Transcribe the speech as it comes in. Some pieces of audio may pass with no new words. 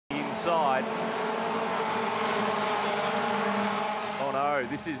inside. Oh no,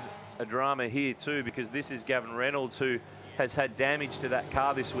 this is a drama here too, because this is Gavin Reynolds, who has had damage to that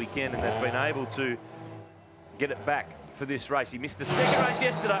car this weekend, and they've been able to get it back for this race. He missed the second race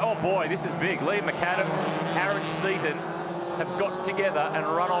yesterday. Oh boy, this is big. Liam McAdam, Aaron Seton have got together and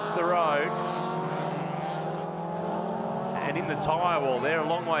run off the road. And in the tyre wall there, a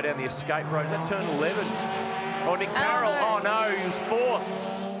long way down the escape road. That turn 11. Oh, Nick Carroll. Oh no, he was fourth.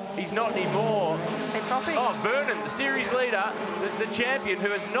 He's not anymore. They're dropping. Oh, Vernon, the series leader, the champion, who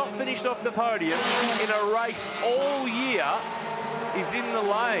has not finished off the podium in a race all year, is in the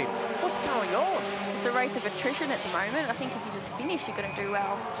lane. What's going on? It's a race of attrition at the moment. I think if you just finish, you're going to do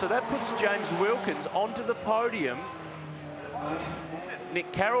well. So that puts James Wilkins onto the podium.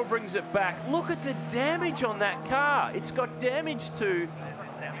 Nick Carroll brings it back. Look at the damage on that car. It's got damage to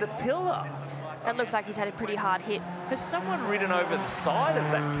the pillar. That looks like he's had a pretty hard hit. Has someone ridden over the side of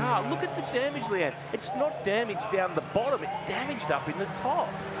that car? Look at the damage, Leanne. It's not damaged down the bottom, it's damaged up in the top.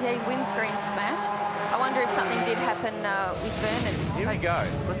 Yeah, his windscreen's smashed. I wonder if something did happen with Vernon. Here we go.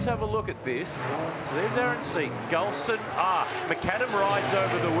 Let's have a look at this. So there's Aaron Seton. Gulson. McAdam rides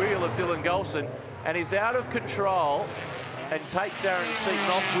over the wheel of Dylan Gulson and is out of control and takes Aaron Seton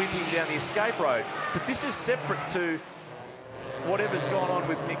off with him down the escape road. But this is separate to whatever's gone on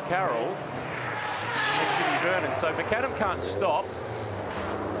with Nick Carroll and Jimmy Vernon. So McAdam can't stop.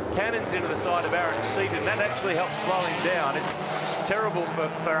 Cannons into the side of Aaron Seton. That actually helped slow him down. It's terrible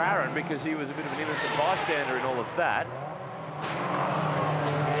for Aaron, because he was a bit of an innocent bystander in all of that.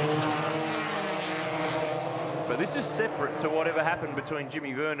 But this is separate to whatever happened between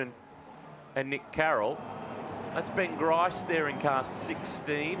Jimmy Vernon and Nick Carroll. That's Ben Grice there in car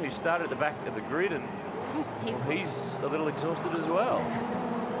 16, who started at the back of the grid, and he's a little exhausted as well.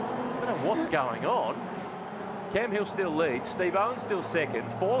 I don't know what's going on. Cam Hill still leads, Steve Owen still second,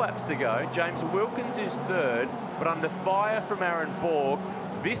 4 laps to go. James Wilkins is third, but under fire from Aaron Borg.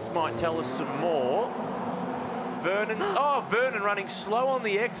 This might tell us some more. Vernon, Vernon running slow on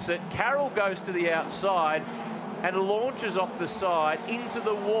the exit. Carroll goes to the outside and launches off the side into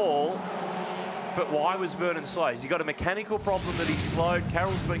the wall. But why was Vernon slow? Has he got a mechanical problem that he slowed?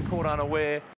 Carroll's been caught unaware.